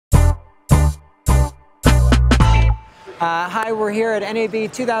Hi, we're here at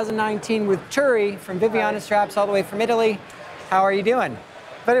NAB 2019 with Turi from Viviana Straps, all the way from Italy. How are you doing?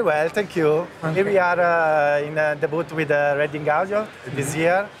 Very well, thank you. Okay. Here we are in the booth with Reading Audio this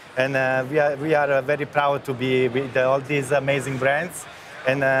year, and we are very proud to be with all these amazing brands.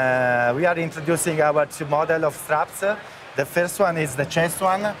 And we are introducing our two models of straps. The first one is the chest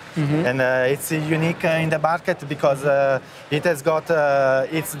one, and it's unique in the market because it has got,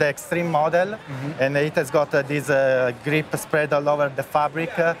 it's the extreme model, and it has got this grip spread all over the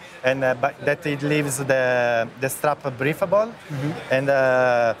fabric, and that it leaves the strap breathable, and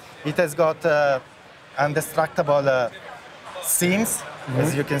it has got indestructible seams,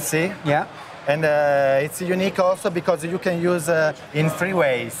 as you can see. Yeah. And it's unique also because you can use in three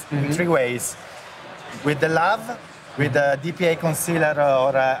ways, with the love, with the DPA concealer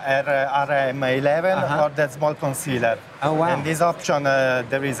or RM11 or the small concealer. Oh, wow. And this option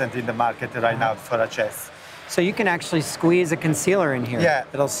there isn't in the market right now for a chest. So you can actually squeeze a concealer in here. Yeah.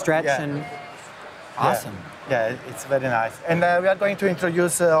 It'll stretch and... Awesome. Yeah, it's very nice. And we are going to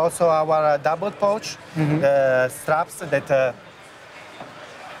introduce also our double pouch straps that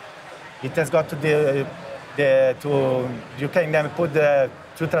it has got you can put the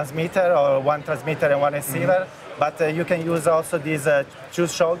two transmitter or one transmitter and one receiver. But you can use also these two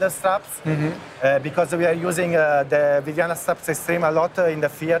shoulder straps because we are using the Viviana Straps Extreme a lot in the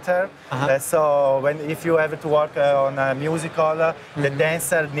theater. So if you have to work on a musical, the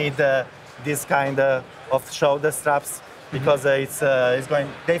dancer need this kind of shoulder straps because they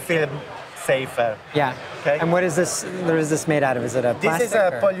feel safer. Yeah. Okay. And what is this? What is this made out of? Is it a plastic? This is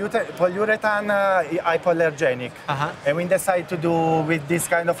a polyurethane hypoallergenic, and we decided to do with this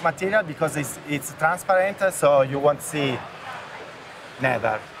kind of material because it's transparent, so you won't see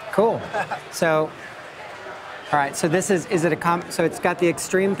never. Cool. So, all right. So this is it a so it's got the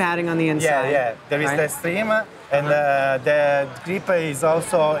extreme padding on the inside. Yeah. There is the extreme, and the grip is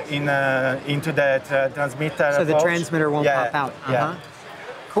also into the transmitter. So the transmitter won't pop out. Yeah.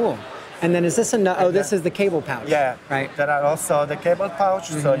 Cool. And then is this this is the cable pouch? Yeah, right. There are also the cable pouch,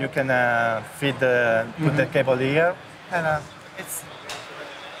 so you can put the cable here, and it's.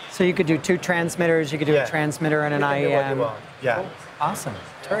 So you could do two transmitters. You could do a transmitter and an IEM. Yeah. Cool. Awesome.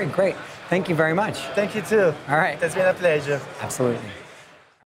 Very great. Thank you very much. Thank you too. All right. It's been a pleasure. Absolutely.